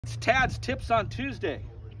It's Tad's Tips on Tuesday.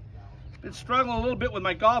 Been struggling a little bit with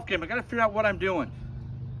my golf game. I got to figure out what I'm doing.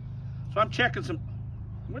 So I'm checking some.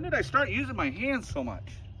 When did I start using my hands so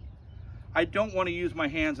much? I don't want to use my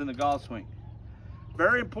hands in the golf swing.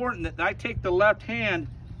 Very important that I take the left hand,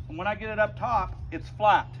 and when I get it up top, it's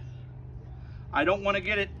flat. I don't want to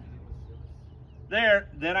get it there,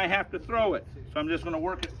 then I have to throw it. So I'm just going to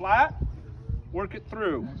work it flat, work it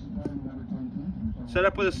through. Set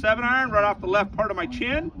up with a 7-iron right off the left part of my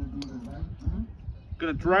chin.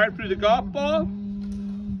 Gonna drive through the golf ball.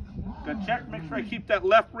 Gonna check, make sure I keep that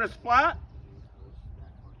left wrist flat.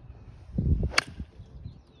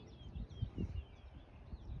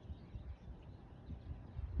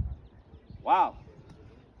 Wow.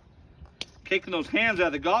 Taking those hands out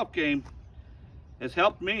of the golf game has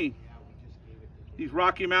helped me. These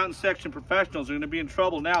Rocky Mountain section professionals are gonna be in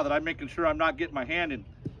trouble now that I'm making sure I'm not getting my hand in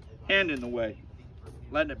the way.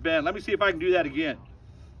 Letting it bend. Let me see if I can do that again.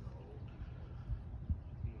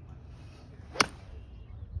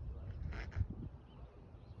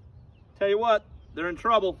 Tell you what, they're in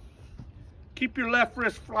trouble. Keep your left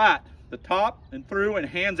wrist flat, the top and through, and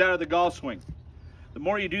hands out of the golf swing. The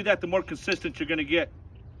more you do that, the more consistent you're going to get.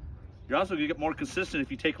 You're also going to get more consistent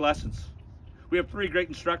if you take lessons. We have 3 great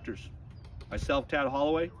instructors. Myself, Tad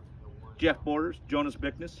Holloway, Jeff Borders, Jonas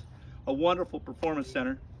Bickness, a wonderful performance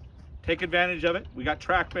center. Take advantage of it. We got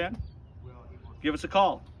TrackMan. Give us a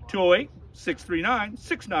call,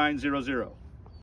 208-639-6900.